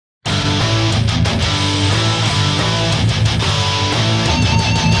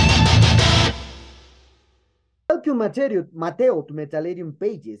Welcome, Matteo, to Metallarium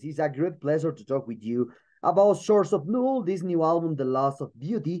Pages. It's a great pleasure to talk with you about Source of Null, this new album, The Loss of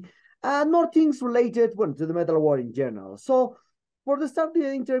Beauty, and more things related, well, to the metal world in general. So, for the start of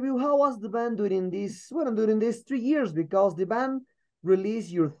the interview, how was the band during these 3 years? Because the band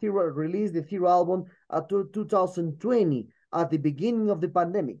released the third album at 2020 at the beginning of the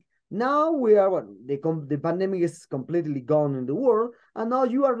pandemic. Now the pandemic is completely gone in the world, and now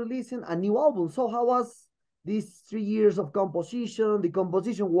you are releasing a new album. So how was these 3 years of composition? The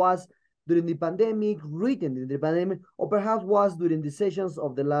composition was during the pandemic, written in the pandemic, or perhaps was during the sessions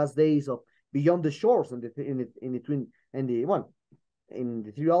of the last days of Beyond the Shores in the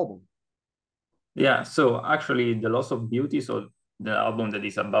three album. Yeah, so actually The Loss of Beauty, so the album that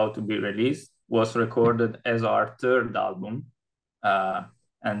is about to be released, was recorded as our third album.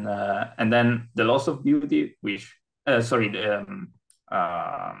 And then The Loss of Beauty,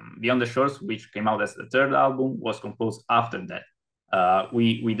 Beyond the Shores, which came out as the third album, was composed after that.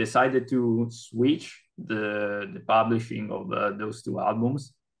 We decided to switch the publishing of those two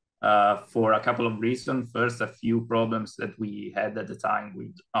albums for a couple of reasons. First, a few problems that we had at the time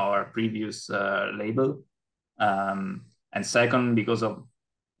with our previous label. And second, because of,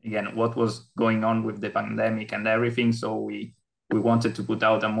 again, what was going on with the pandemic and everything. So we wanted to put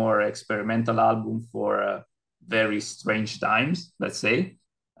out a more experimental album for very strange times, let's say.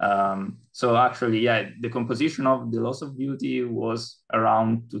 So actually, yeah, the composition of The Loss of Beauty was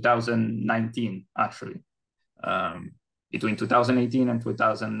around 2019, actually, between 2018 and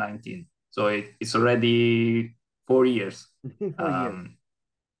 2019. So it's already 4 years. 4 years.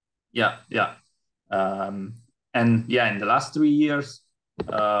 Yeah. And yeah, in the last 3 years,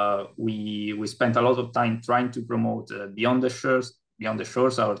 we spent a lot of time trying to promote Beyond the Shores,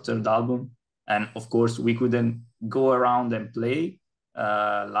 our third album. And of course, we couldn't go around and play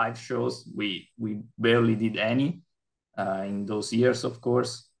live shows. We barely did any in those years, of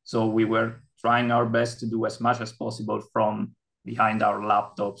course. So we were trying our best to do as much as possible from behind our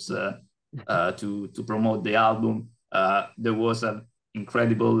laptops to promote the album. There was an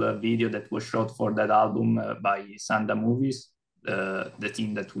incredible video that was shot for that album by Sanda Movies, the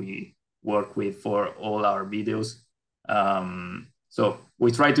team that we work with for all our videos. So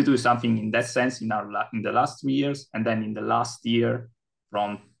we tried to do something in that sense in the last 3 years, and then in the last year,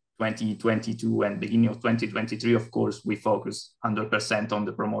 from 2022 and beginning of 2023, of course, we focus 100% on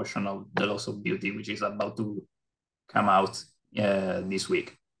the promotion of The Loss of Beauty, which is about to come out this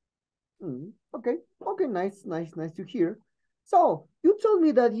week. Okay, nice to hear. So you told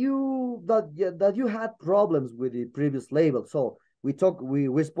me that you had problems with the previous label. So we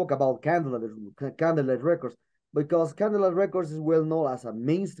spoke about Candlelight Records, because Candlelight Records is well known as a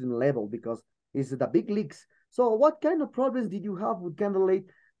mainstream label because it's the big leagues. So what kind of problems did you have with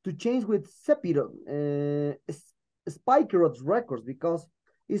Candlelight to change with Spikerot Records, because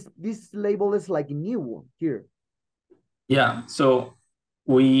this label is like a new one here? Yeah, so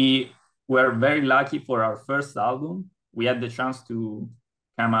we were very lucky for our first album. We had the chance to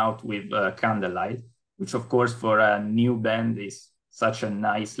come out with Candlelight, which of course for a new band is such a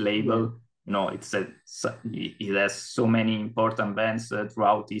nice label. Yeah. You know, it has so many important bands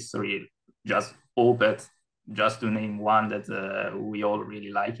throughout history, just Opeth, just to name one that we all really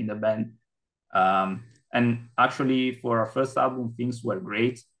like in the band. And actually for our first album, things were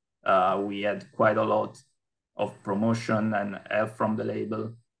great. We had quite a lot of promotion and help from the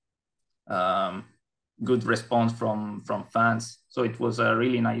label. Good response from fans. So it was a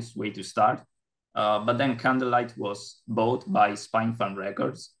really nice way to start. But then Candlelight was bought by Spinefarm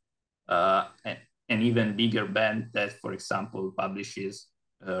Records, an even bigger band that, for example, publishes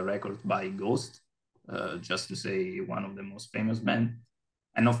records by Ghost, just to say one of the most famous bands.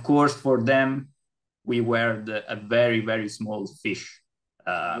 And of course, for them, we were a very, very small fish.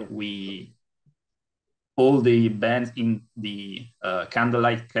 All the bands in the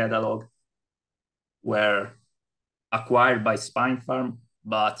Candlelight catalog were acquired by Spinefarm,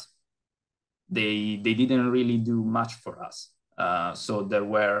 but they didn't really do much for us. So there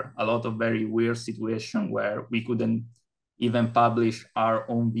were a lot of very weird situations where we couldn't even publish our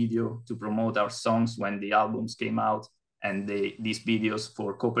own video to promote our songs when the albums came out. And these videos,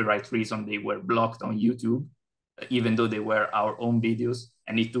 for copyright reasons, they were blocked on YouTube, even though they were our own videos.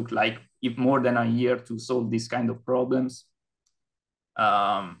 And it took like more than a year to solve these kind of problems.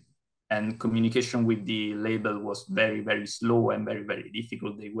 And communication with the label was very, very slow and very, very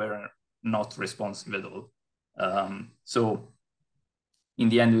difficult. They were not responsive at all. So in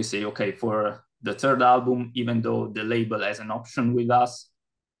the end, we say, okay, for the third album, even though the label has an option with us,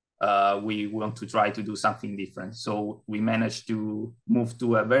 we want to try to do something different. So we managed to move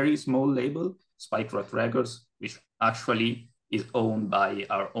to a very small label, Spikerot Records, which actually is owned by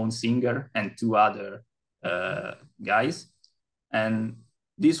our own singer and two other guys. And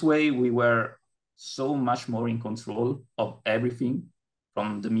this way we were so much more in control of everything,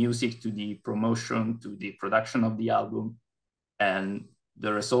 from the music to the promotion to the production of the album. And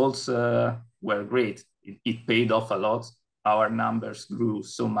the results were great. It paid off a lot. Our numbers grew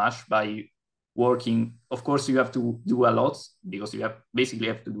so much by working. Of course, you have to do a lot because you basically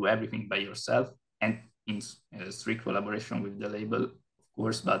have to do everything by yourself and in strict collaboration with the label, of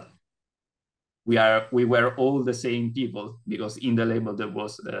course. But we were all the same people, because in the label there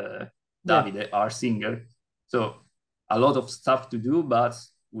was Davide, our singer. So a lot of stuff to do, but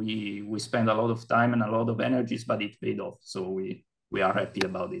we spent a lot of time and a lot of energies, but it paid off. So we are happy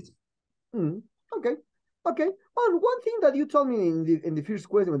about it. Okay. And one thing that you told me in the first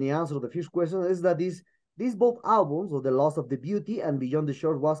question, when the answer to the first question, is that these both albums, or The Loss of the Beauty and Beyond the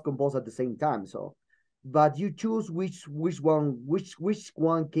Shore, was composed at the same time. So, but you choose which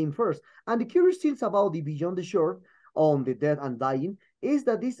one came first. And the curious things about the Beyond the Shore, on the Dead and Dying, is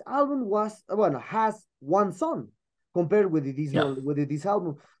that this album has one song compared with this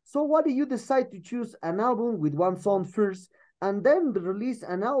album. So why do you decide to choose an album with one song first, and then release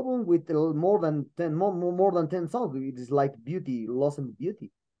an album with more than 10 songs? It is like Beauty, Lost and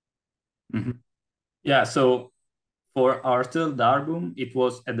Beauty. Mm-hmm. Yeah, so for our third album, it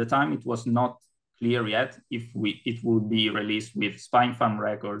was, at the time, it was not clear yet if it would be released with Spine Farm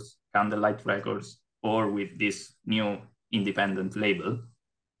Records, Candlelight Records, or with this new independent label.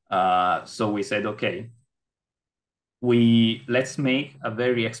 So we said, okay, let's make a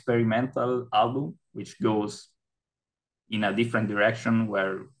very experimental album, which goes in a different direction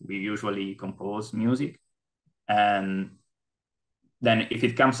where we usually compose music. And then if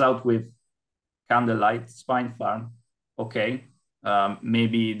it comes out with Candlelight, Spine Farm, okay,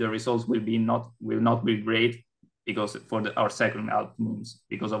 maybe the results will not be great, because for our second albums,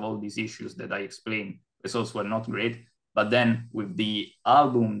 because of all these issues that I explained, results were not great. But then with the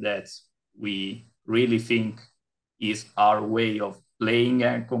album that we really think is our way of playing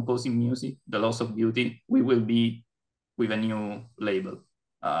and composing music, The Loss of Beauty, we will be with a new label,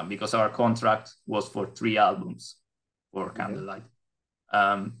 because our contract was for 3 albums for Candlelight.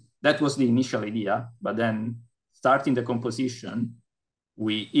 That was the initial idea, but then starting the composition,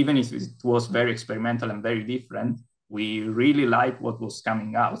 even if it was very experimental and very different, we really liked what was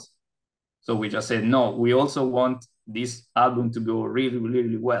coming out. So we just said, no, we also want this album to go really,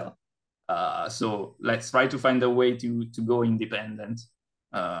 really well. So let's try to find a way to go independent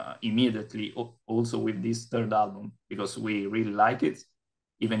immediately, also with this third album, because we really like it,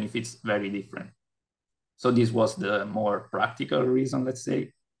 even if it's very different. So this was the more practical reason, let's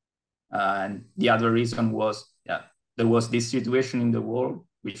say. And the other reason was, there was this situation in the world,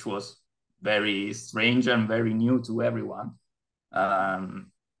 which was very strange and very new to everyone.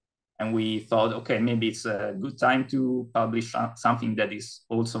 And we thought, okay, maybe it's a good time to publish something that is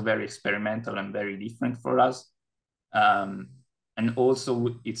also very experimental and very different for us. And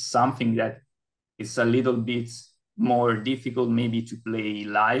also it's something that is a little bit more difficult maybe to play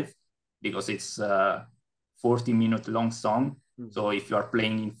live, because it's a 40-minute long song. So if you are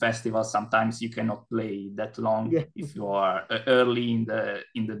playing in festivals, sometimes you cannot play that long if you are early in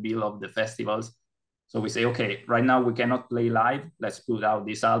the bill of the festivals. So we say, okay, right now we cannot play live. Let's put out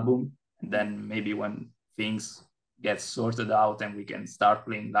this album. And then maybe when things get sorted out and we can start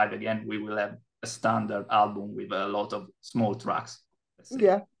playing live again, we will have a standard album with a lot of small tracks.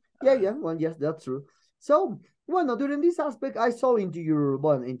 Well, yes, that's true. So, during this aspect, I saw into your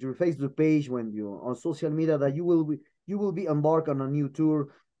Facebook page, when you on social media, that you will be embarked on a new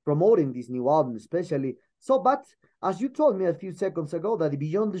tour promoting this new album, especially. So, but as you told me a few seconds ago, that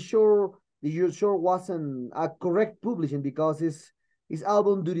Beyond the Shore wasn't a correct publishing, because his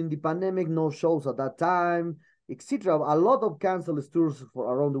album during the pandemic, no shows at that time, etc. A lot of canceled tours for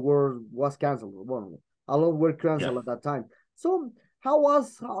around the world was canceled. A lot were canceled at that time. So how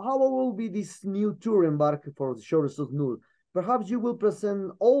will be this new tour embark for the Shores of Null? Perhaps you will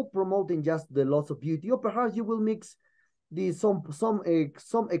present all promoting just The Loss of Beauty, or perhaps you will mix some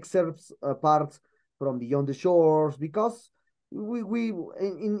excerpts, parts from Beyond the Shores, because we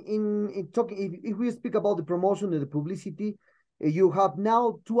in talking, if we speak about the promotion and the publicity, you have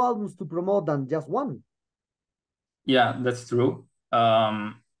now 2 albums to promote than just one. Yeah, that's true.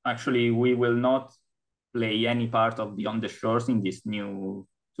 Actually, we will not play any part of Beyond the Shores in this new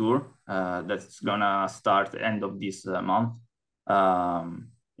tour that's gonna start the end of this month.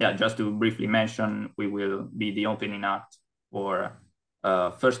 Just to briefly mention, we will be the opening act for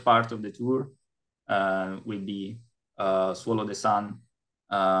first part of the tour. Will be Swallow the Sun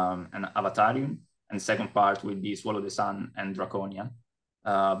and Avatarium. and the second part will be Swallow the Sun and Draconian.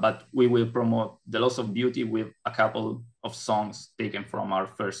 But we will promote The Loss of Beauty with a couple of songs taken from our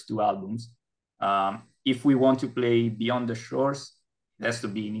first two albums. If we want to play Beyond the Shores, it has to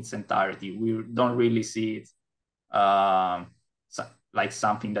be in its entirety. We don't really see it like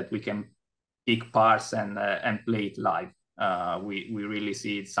something that we can pick parts and play it live. We really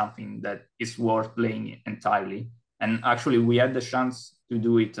see it something that is worth playing entirely. And actually, we had the chance to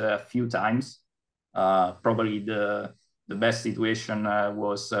do it a few times. Probably the best situation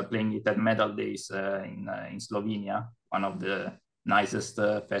was playing it at Metal Days in Slovenia, one of the nicest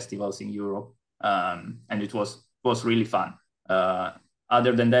festivals in Europe, and it was really fun.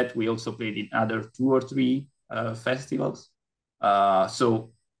 Other than that, we also played in other 2 or 3 festivals.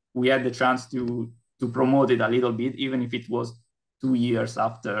 So we had the chance to promote it a little bit, even if it was 2 years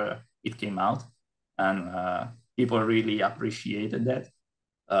after it came out, and people really appreciated that.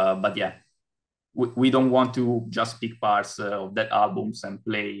 But yeah, we don't want to just pick parts of that albums and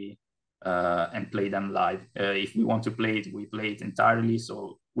play them live. If we want to play it, we play it entirely.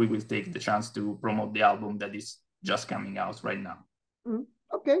 So we will take the chance to promote the album that is just coming out right now.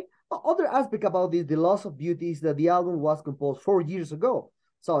 Okay. Other aspect about this, The Loss of Beauty, is that the album was composed 4 years ago.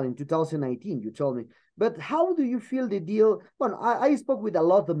 So in 2019, you told me. But how do you feel the deal? Well, I spoke with a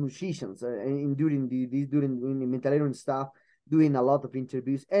lot of musicians during Metalero and stuff, doing a lot of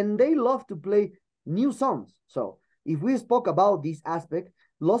interviews, and they love to play new songs. So if we spoke about this aspect,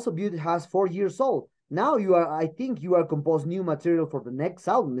 Loss of Beauty has 4 years old. Now I think you are composed new material for the next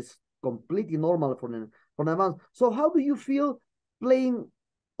album. It's completely normal for an advance. So how do you feel playing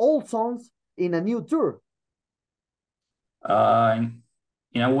old songs in a new tour?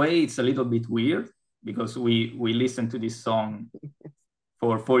 In a way, it's a little bit weird because we listened to this song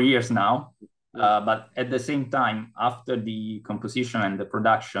for 4 years now. But at the same time, after the composition and the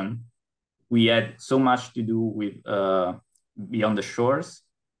production, we had so much to do with Beyond the Shores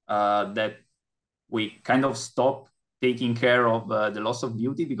that we kind of stopped taking care of The Loss of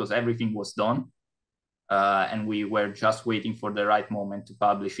Beauty because everything was done. And we were just waiting for the right moment to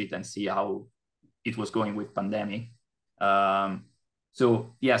publish it and see how it was going with pandemic.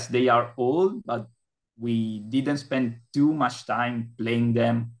 So yes, they are old, but we didn't spend too much time playing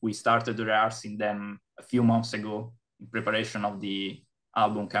them. We started rehearsing them a few months ago in preparation of the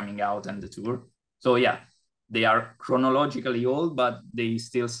album coming out and the tour. So yeah, they are chronologically old, but they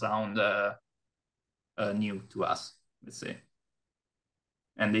still sound new to us, let's say.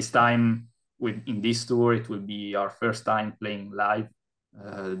 And this time, in this tour, it will be our first time playing live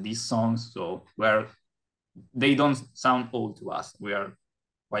these songs. So they don't sound old to us. We are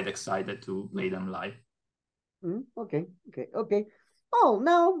quite excited to play them live. Okay. Oh,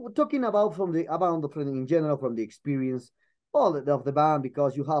 now talking about in general from the experience of the band,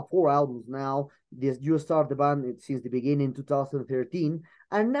 because you have 4 albums now. You start the band since the beginning in 2013,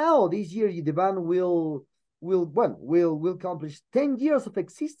 and now this year the band will accomplish 10 years of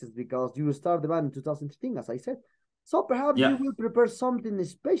existence because you start the band in 2015, as I said. So perhaps you will prepare something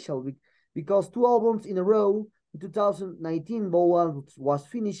special because 2 albums in a row. In 2019, both albums were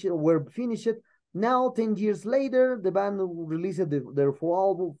finished. Now, 10 years later, the band released their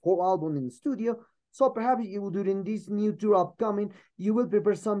 4 album in the studio. So perhaps during this new tour upcoming, you will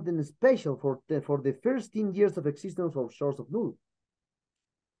prepare something special for the first 10 years of existence of Shores of Null.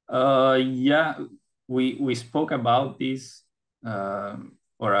 Yeah, we spoke about this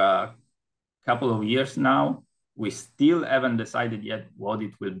for a couple of years now. We still haven't decided yet what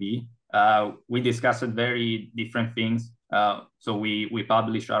it will be. We discussed very different things. So we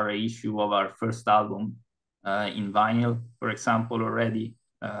published our reissue of our first album in vinyl, for example, already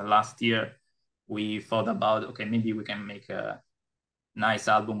last year. We thought about, okay, maybe we can make a nice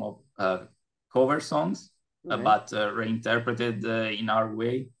album of cover songs, but reinterpreted in our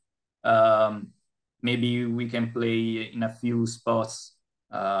way. Maybe we can play in a few spots,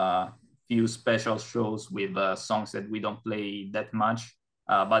 few special shows with songs that we don't play that much,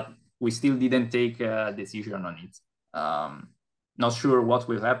 but we still didn't take a decision on it. Not sure what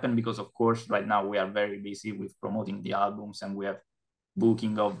will happen because, of course, right now we are very busy with promoting the albums and we have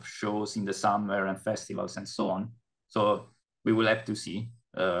booking of shows in the summer and festivals and so on. So we will have to see.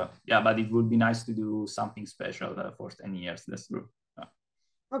 Yeah, but it would be nice to do something special for 10 years. That's true.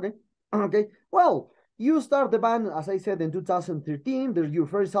 Okay. Well, you start the band, as I said, in 2013. Your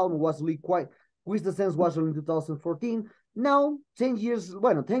first album was really quite, with the sense was in 2014. Now, 9 years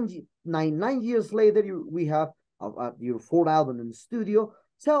later, we have your 4th album in the studio.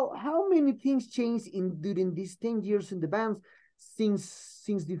 So how many things changed during these 10 years in the band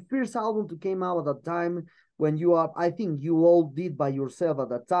since the first album to came out at that time, when you are, I think you all did by yourself at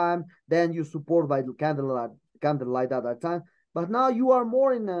that time, then you support by the candlelight at that time. But now you are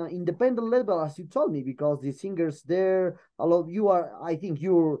more in an independent level, as you told me, because the singers there, a lot you are. I think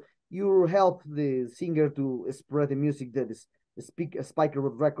you help the singer to spread the music that is Spiker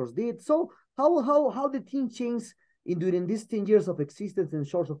Records did. So how the thing changed in during these 10 years of existence in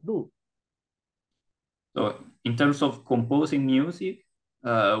Shores of Blue? So in terms of composing music,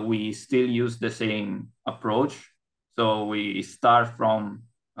 we still use the same approach. So we start from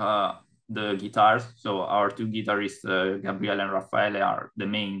the guitars. So our two guitarists, Gabriele and Raffaele, are the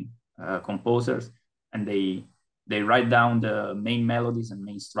main composers, and they write down the main melodies and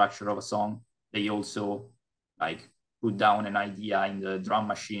main structure of a song. They also like put down an idea in the drum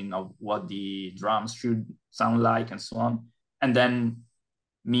machine of what the drums should sound like and so on. And then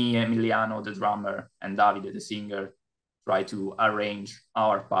me, Emiliano, the drummer, and Davide, the singer, try to arrange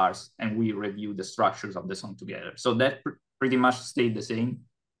our parts, and we review the structures of the song together. So that pretty much stayed the same.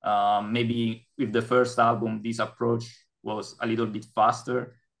 Maybe with the first album, this approach was a little bit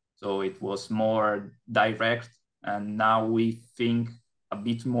faster, so it was more direct. And now we think a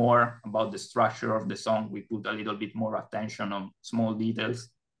bit more about the structure of the song. We put a little bit more attention on small details.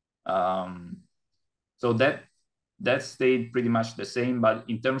 So that stayed pretty much the same. But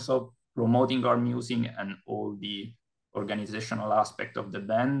in terms of promoting our music and all the organizational aspect of the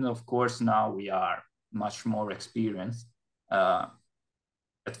band, of course, now we are much more experienced.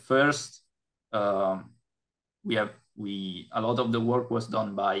 At first, a lot of the work was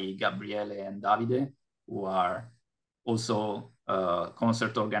done by Gabriele and Davide, who are also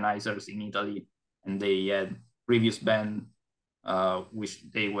concert organizers in Italy, and they had previous band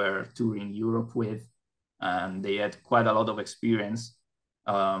which they were touring Europe with, and they had quite a lot of experience.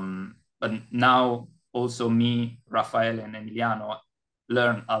 But now also me, Raffaele, and Emiliano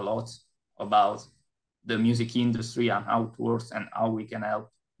learn a lot about the music industry and how it works and how we can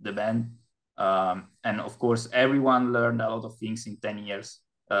help the band. And of course, everyone learned a lot of things in 10 years.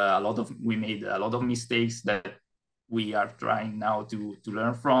 We made a lot of mistakes that we are trying now to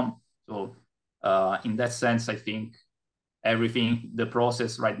learn from. So in that sense, I think the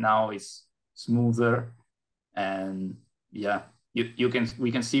process right now is smoother. And yeah,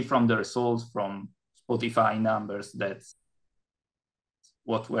 we can see from the results from Spotify numbers that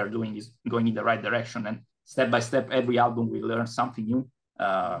what we're doing is going in the right direction, and step by step every album we learn something new.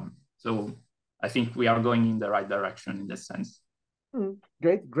 So I think we are going in the right direction in that sense.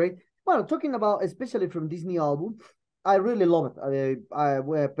 Great. Well, talking about especially from this new album, I really love it.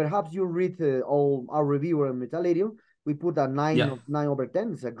 Perhaps you read all our reviewer on Metallarium. We put a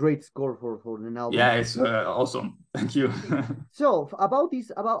 9/10. It's a great score for an album. Yeah, it's awesome. Thank you. So about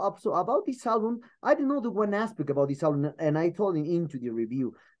this album, I didn't know the one aspect about this album, and I told him into the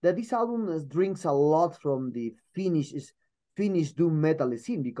review that this album drinks a lot from the Finnish doom metal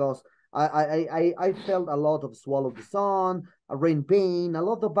scene, because I felt a lot of Swallow the Sun, Rain Pain, a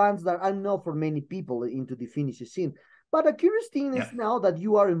lot of bands that I know for many people into the Finnish scene. But the curious thing is now that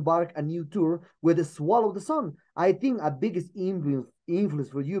you are embark a new tour with the Swallow the Sun. I think a biggest influence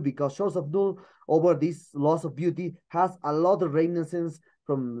for you, because Shores of Null over this Loss of Beauty has a lot of reminiscence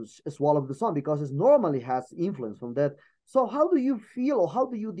from Swallow the Sun, because it normally has influence from that. So how do you feel, or how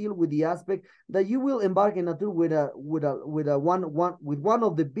do you deal with the aspect that you will embark in a tour with one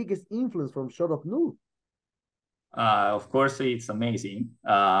of the biggest influence from Shores of Null? Of course, it's amazing.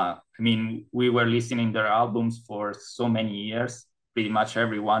 I mean, we were listening their albums for so many years, pretty much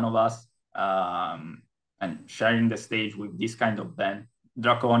every one of us, and sharing the stage with this kind of band,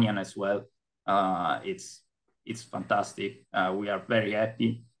 Draconian as well. It's fantastic. We are very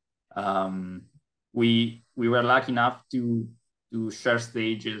happy. We were lucky enough to share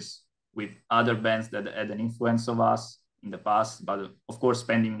stages with other bands that had an influence of us in the past, but of course,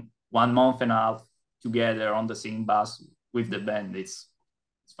 spending 1 month and a half together on the same bus with the band, it's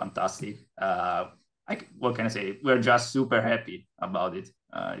fantastic. What can I say? We're just super happy about it.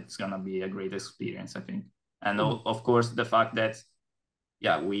 It's gonna be a great experience, I think. And of course, the fact that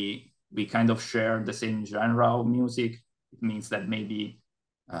we kind of share the same genre of music, it means that maybe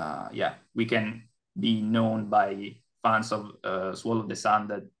we can be known by fans of Swallow the Sun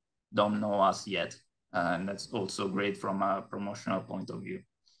that don't know us yet, and that's also great from a promotional point of view.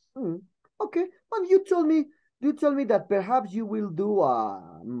 Okay, well, you told me that perhaps you will do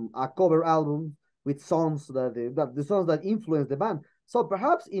a cover album with songs that the songs that influence the band. So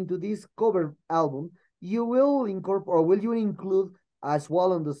perhaps into this cover album you will incorporate, or will you include a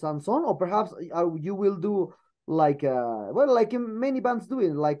Swallow the Sun song, or perhaps you will do like many bands do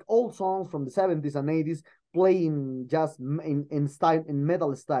it, like old songs from the 70s and 80s playing just in style, in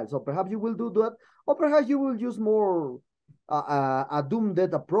metal style. So perhaps you will do that, or perhaps you will use more a Doom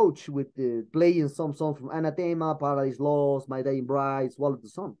Dead approach with playing some songs from Anathema, Paradise Lost, My Dying Bride, Swallow the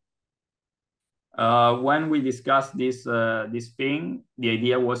Sun. When we discussed this thing, the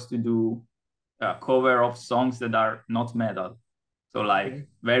idea was to do a cover of songs that are not metal. So like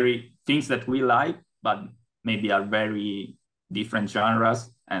very things that we like, but maybe are very different genres,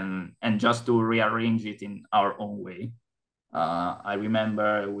 and just to rearrange it in our own way. I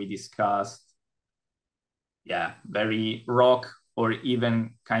remember we discussed, very rock or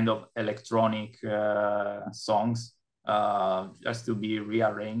even kind of electronic songs, just to be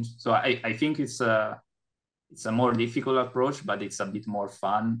rearranged. So I think it's a more difficult approach, but it's a bit more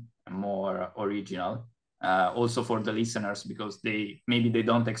fun and more original. Also for the listeners, because maybe they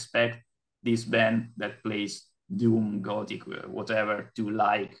don't expect this band that plays doom, gothic, whatever, to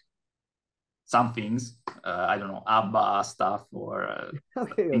like some things. I don't know, ABBA stuff or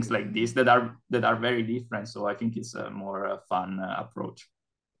things like this that are very different. So I think it's a more fun approach.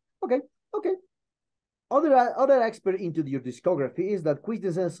 Okay. Other expert into your discography is that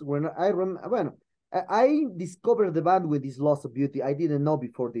quintessence. When I discovered the band with this Loss of Beauty. I didn't know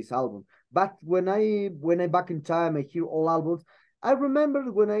before this album, but when I back in time, I hear all albums. I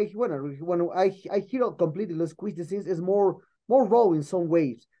remember when I hear completely Lost Quintessence is more raw in some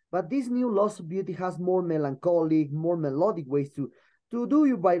ways, but this new Loss of Beauty has more melancholic, more melodic ways to do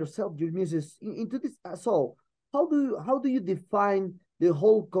you by yourself your music into this. So how do you define the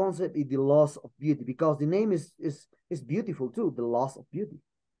whole concept is the loss of beauty, because the name is beautiful too, the loss of beauty.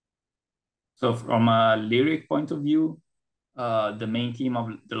 So from a lyric point of view, the main theme of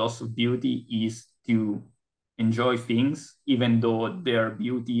the loss of beauty is to enjoy things, even though their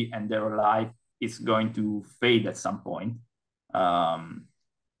beauty and their life is going to fade at some point.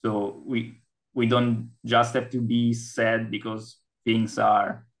 So we don't just have to be sad because things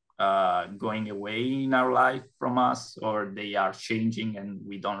are going away in our life from us, or they are changing and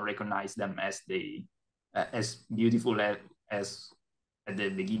we don't recognize them as beautiful as at the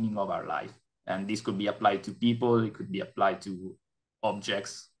beginning of our life. And this could be applied to people, it could be applied to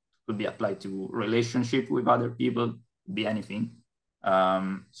objects, it could be applied to relationship with other people, be anything.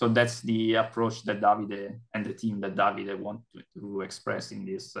 So that's the approach that Davide and the team that Davide want to express in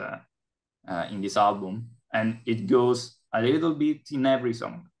this album. And it goes a little bit in every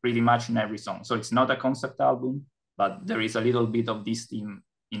song, pretty much in every song. So it's not a concept album, but there is a little bit of this theme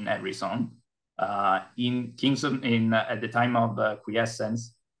in every song. In Kingston, at the time of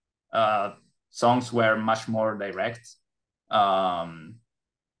Quiescence, songs were much more direct.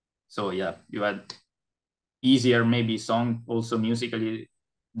 So yeah, you had easier maybe song, also musically,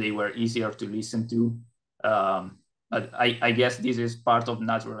 they were easier to listen to. But I guess this is part of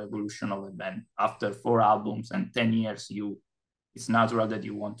natural evolution of a band. After 4 albums and 10 years, it's natural that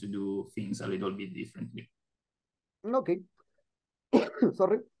you want to do things a little bit differently. Okay.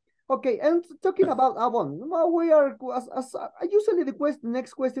 Sorry. Okay, and talking about album, well, we are as usually the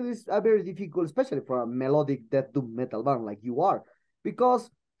next question is very difficult, especially for a melodic death doom metal band like you are, because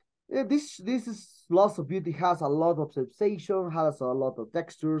this is Loss of Beauty has a lot of sensation, has a lot of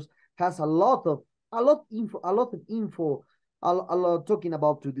textures, has a lot of info, a lot talking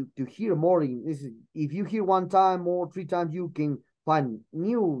about to hear more. If you hear 1 time or 3 times, you can find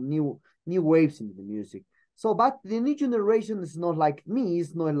new waves in the music. So, but the new generation is not like me.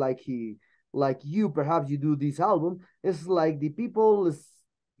 It's not like you. Perhaps you do this album. It's like the people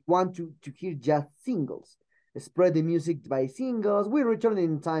want to hear just singles. Spread the music by singles. We return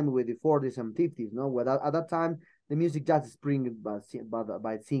in time with the 40s and 50s. No, at that time the music just spring by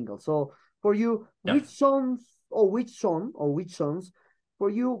singles. So for you, which songs for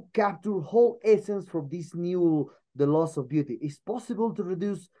you capture whole essence from this new The Loss of Beauty? Is possible to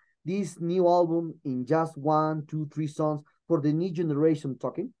reduce this new album in just 1, 2, 3 songs for the new generation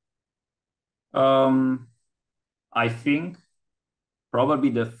talking? I think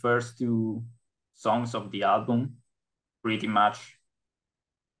probably the first 2 songs of the album pretty much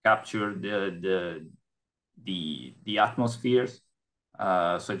capture the atmospheres.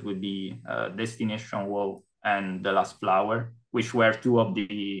 So it would be Destination Woe and The Last Flower, which were 2 of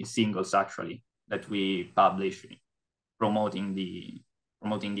the singles actually that we published promoting the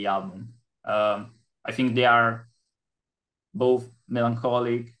album. I think they are both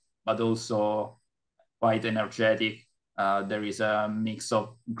melancholic, but also quite energetic. There is a mix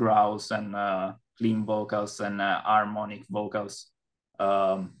of growls and clean vocals and harmonic vocals.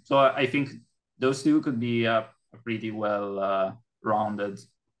 So I think those 2 could be a pretty well rounded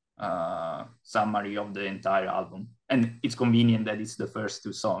summary of the entire album. And it's convenient that it's the first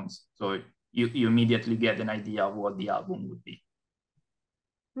 2 songs. So you immediately get an idea of what the album would be.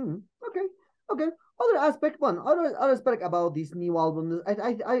 Okay, okay. Other aspect, other aspect about this new album,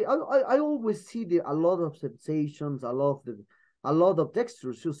 I always see a lot of sensations, a lot of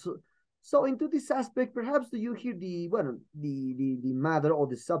textures. So into this aspect, perhaps do you hear the matter or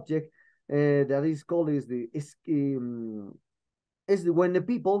the subject that is called is when the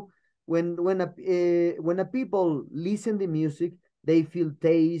people when a people listen to music, they feel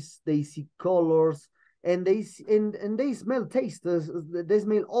taste, they see colors, and they smell taste, they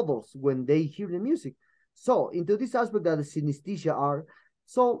smell odors when they hear the music. So into this aspect that the synesthesia are,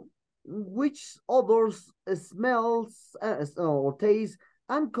 so which odors, smells, or taste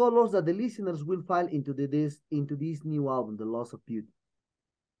and colors that the listeners will find into this new album, The Loss of Beauty?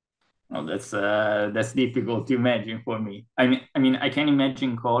 Oh, that's difficult to imagine for me. I mean, I can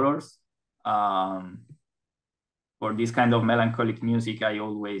imagine colors. For this kind of melancholic music, I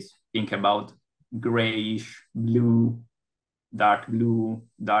always think about grayish, blue, dark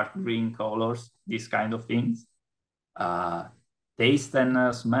green colors, these kind of things. Taste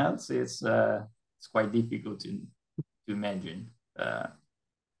and smells, it's quite difficult to imagine.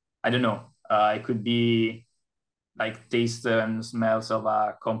 I don't know. It could be like taste and smells of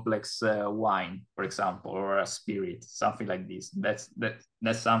a complex wine, for example, or a spirit, something like this. That's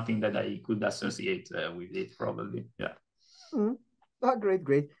something that I could associate with it, probably. Yeah.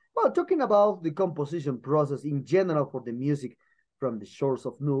 Great. Well, talking about the composition process in general for the music from the shores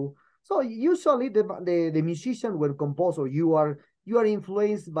of Null. So usually the musician when compose, or you are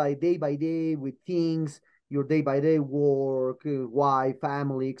influenced by day with things, your day by day work, wife,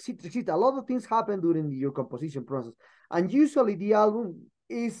 family, etc., etc. A lot of things happen during your composition process, and usually the album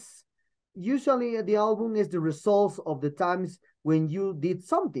is the results of the times when you did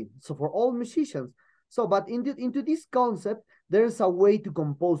something. So for all musicians. So, but into this concept, there's a way to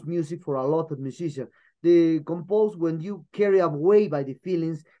compose music for a lot of musicians. They compose when you carry away by the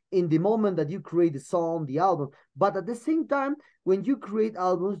feelings in the moment that you create the song, the album. But at the same time, when you create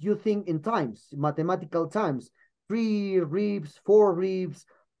albums, you think in times, mathematical times, 3 reps, 4 reps,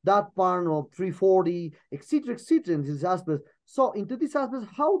 that part of 340, etc., etc. In this aspect. So into this aspect,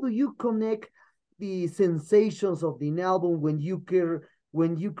 how do you connect the sensations of the album when you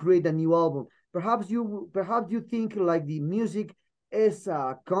create a new album? Perhaps you think like the music is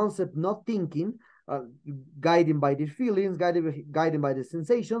a concept, not thinking, guided by the feelings, guided by the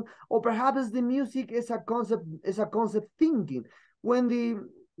sensation, or perhaps the music is a concept thinking. When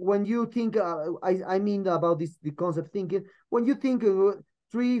you think, I mean about the concept thinking. When you think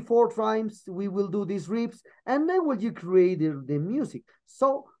 3 4 times, we will do these riffs, and then when you create the music.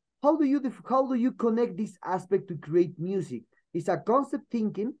 So how do you connect this aspect to create music? Is a concept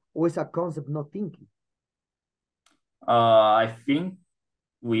thinking or is a concept not thinking? I think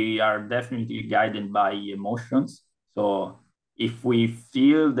we are definitely guided by emotions. So if we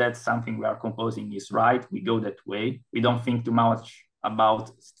feel that something we are composing is right, we go that way. We don't think too much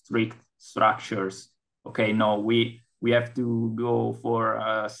about strict structures. Okay, no, we have to go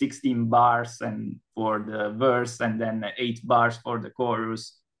for 16 bars and for the verse, and then 8 bars for the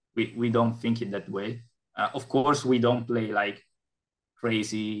chorus. We don't think it that way. Of course, we don't play like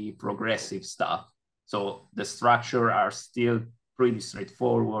crazy progressive stuff. So the structure are still pretty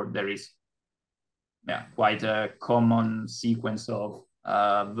straightforward. There is quite a common sequence of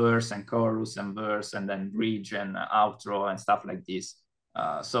verse and chorus and verse and then bridge and outro and stuff like this.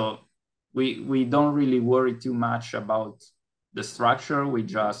 So we don't really worry too much about the structure. We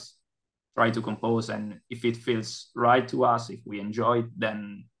just try to compose, and if it feels right to us, if we enjoy it,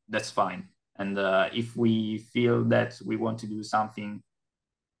 then that's fine. And if we feel that we want to do something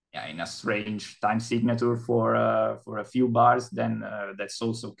in a strange time signature for a few bars, then that's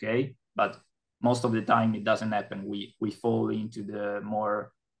also okay. But most of the time it doesn't happen. We fall into the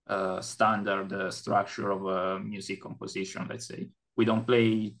more standard structure of music composition, let's say. We don't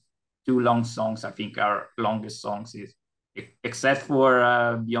play too long songs. I think our longest songs is, except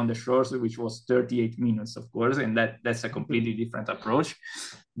for Beyond the Shores, which was 38 minutes, of course, and that's a completely different approach.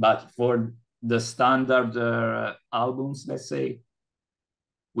 But for the standard albums, let's say,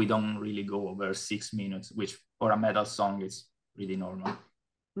 we don't really go over 6 minutes, which for a metal song is really normal.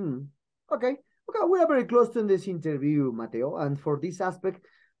 Okay, we are very close to this interview, Matteo. And for this aspect,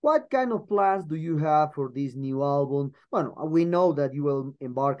 what kind of plans do you have for this new album? Well, we know that you will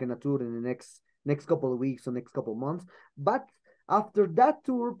embark on a tour in the next couple of weeks or next couple of months. But after that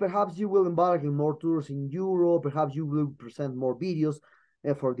tour, perhaps you will embark on more tours in Europe. Perhaps you will present more videos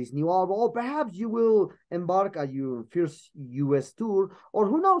for this new album, or perhaps you will embark on your first US tour, or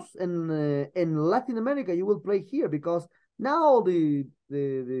who knows, in Latin America you will play here, because Now the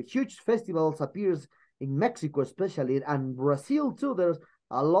huge festivals appears in Mexico especially, and Brazil too. There's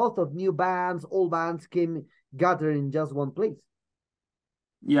a lot of new bands, old bands came gathered in just one place.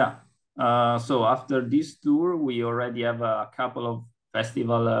 Yeah. So after this tour, we already have a couple of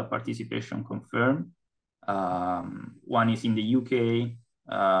festival participation confirmed. One is in the UK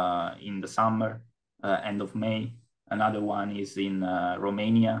in the summer, end of May. Another one is in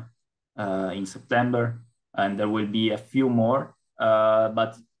Romania in September. And there will be a few more,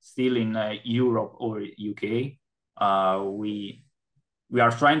 but still in Europe or UK. We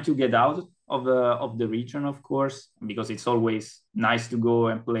are trying to get out of the region, of course, because it's always nice to go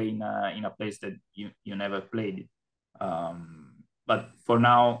and play in a place that you never played. But for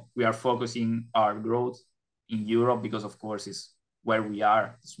now, we are focusing our growth in Europe because, of course, it's where we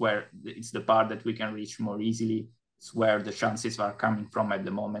are. It's the part that we can reach more easily. It's where the chances are coming from at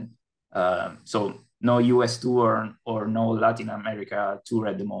the moment. So no US tour or no Latin America tour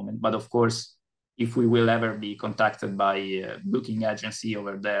at the moment. But of course, if we will ever be contacted by a booking agency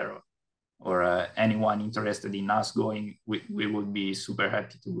over there or anyone interested in us going, we would be super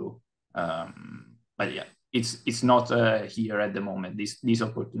happy to go. But yeah, it's not here at the moment, this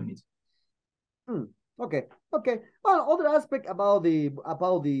opportunity. Okay. Well, other aspect about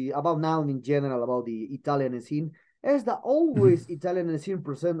now in general about the Italian scene is that always Italian scene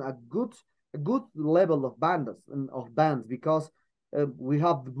present a good level of bands because we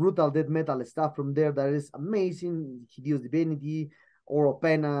have the brutal death metal stuff from there that is amazing. Hideous Divinity, Oro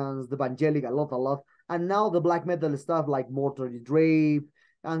Penance, the Evangelic, a lot. And now the black metal stuff like Mortuary Drape.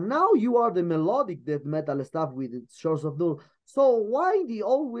 And now you are the melodic death metal stuff with its Shores of Null. So why the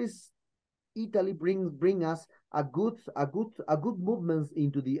always Italy bring us a good movements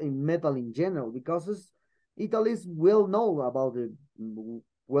into in metal in general because Italy is well known about the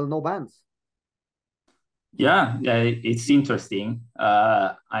well-known bands. Yeah, it's interesting.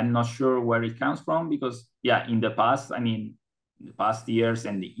 I'm not sure where it comes from because in the past, the past years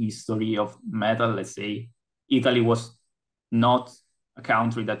and the history of metal, let's say, Italy was not a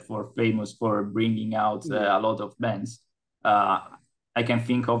country that were famous for bringing out a lot of bands. I can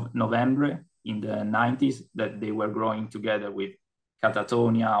think of November in the 90s that they were growing together with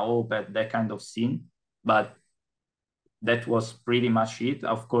Catatonia, Opeth, that kind of scene. But that was pretty much it.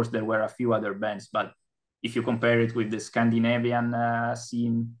 Of course, there were a few other bands, but if you compare it with the Scandinavian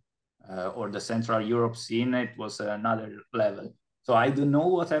scene or the Central Europe scene, it was another level. So I don't know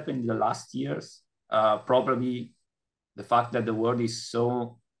what happened in the last years. Probably the fact that the world is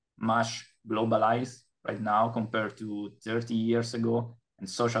so much globalized right now compared to 30 years ago and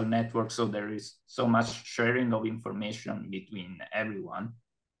social networks. So there is so much sharing of information between everyone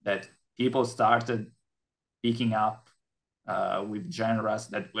that people started picking up with genres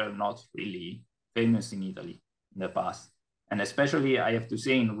that were not really famous in Italy in the past. And especially, I have to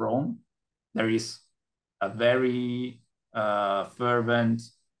say, in Rome, there is a very fervent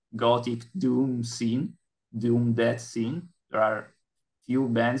Gothic doom death scene. There are few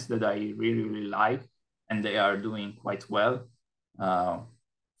bands that I really like, and they are doing quite well.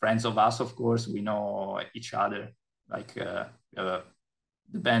 Friends of us, of course, we know each other. Like the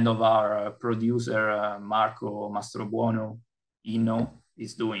band of our producer, Marco Mastrobuono,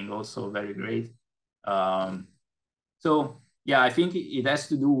 is doing also very great. So I think it has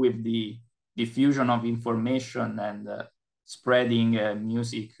to do with the diffusion of information and spreading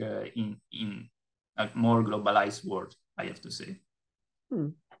music in a more globalized world, I have to say.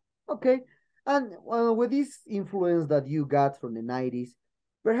 Okay. And with this influence that you got from the 90s,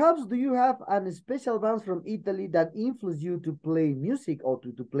 perhaps do you have a special bands from Italy that influence you to play music or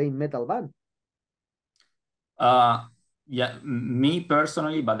to play metal band? Yeah, me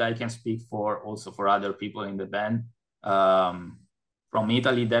personally, but I can speak also for other people in the band. From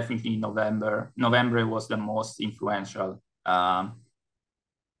Italy, definitely November. November was the most influential because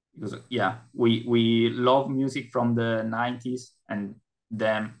we love music from the 90s, and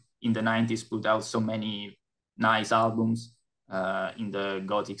them in the 90s put out so many nice albums in the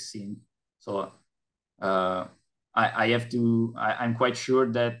Gothic scene. So I'm quite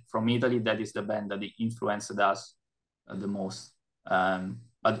sure that from Italy, that is the band that influenced us the most.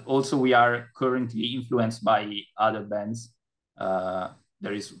 But also we are currently influenced by other bands.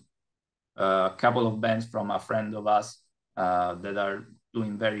 There is a couple of bands from a friend of us that are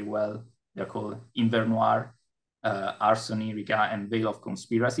doing very well. They're called Invernoir, Arson Irica, and Veil of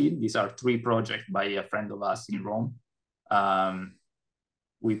Conspiracy. These are 3 projects by a friend of us in Rome.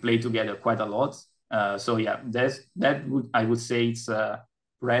 We play together quite a lot. So I would say it's a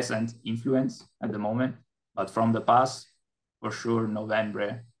present influence at the moment. But from the past, for sure,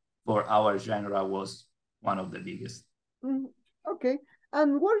 November for our genre was one of the biggest. Okay.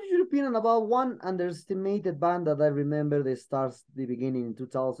 And what is your opinion about one underestimated band that I remember they starts the beginning in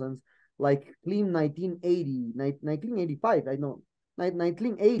 2000s, like Clean 1980, 1985, I know,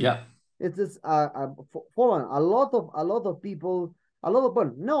 1980. Yeah. It's just for one, a lot of people, a lot of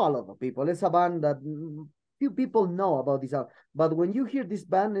well, no, a lot of people. It's a band that few people know about this. But when you hear this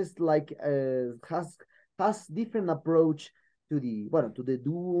band, it's like has different approach to the to the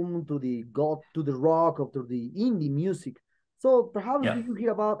doom, to the god, to the rock, or to the indie music. So perhaps do Yeah. you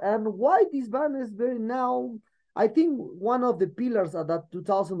hear about and why this band is very now? I think one of the pillars of that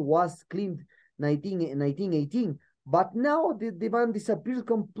 2000 was cleaned 1918, but now the band disappears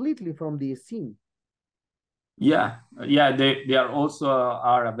completely from the scene. Yeah, yeah, they are also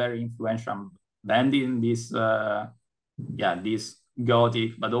are a very influential band in this this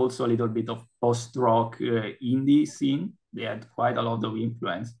gothic, but also a little bit of post-rock indie scene. They had quite a lot of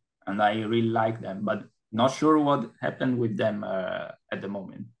influence, and I really like them, but not sure what happened with them at the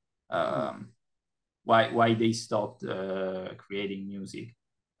moment. Why they stopped creating music.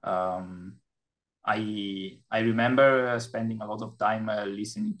 I remember spending a lot of time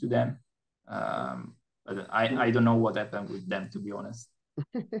listening to them. But I don't know what happened with them, to be honest.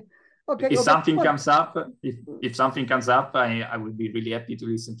 Okay, If okay. something comes up, if something comes up, I would be really happy to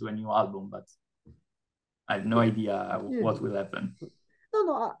listen to a new album, but I have no idea what will happen.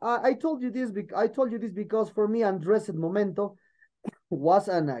 No, I told you this. I told you this because for me, Andres Momento was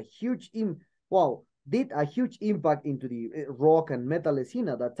a huge did a huge impact into the rock and metal scene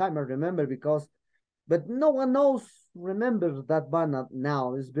at that time. I remember because, but no one knows remembers that band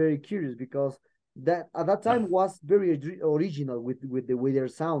now. It's very curious because that at that time was very original with their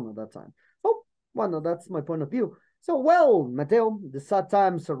sound at that time. Oh, well, that's my point of view. So, well, Matteo, the sad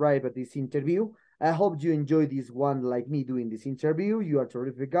times arrive at this interview. I hope you enjoy this one like me doing this interview. You are a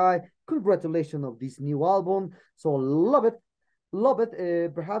terrific guy. Congratulations of this new album. So love it. Love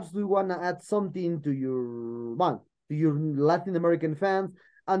it. Perhaps do you want to add something to your to your Latin American fans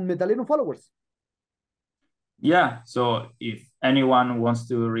and Metalero followers? Yeah, so if anyone wants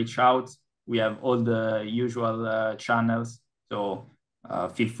to reach out, we have all the usual channels. So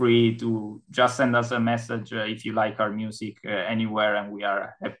feel free to just send us a message if you like our music anywhere, and we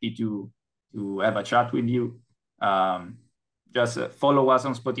are happy to have a chat with you. Just follow us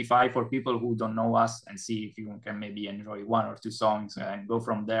on Spotify for people who don't know us and see if you can maybe enjoy one or two songs and go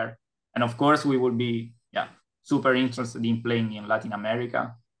from there. And of course, we will be super interested in playing in Latin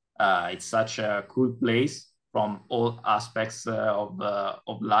America. It's such a cool place from all aspects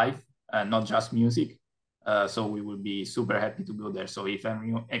of life, not just music. So we will be super happy to go there. So if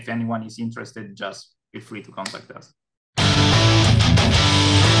anyone is interested, just feel free to contact us.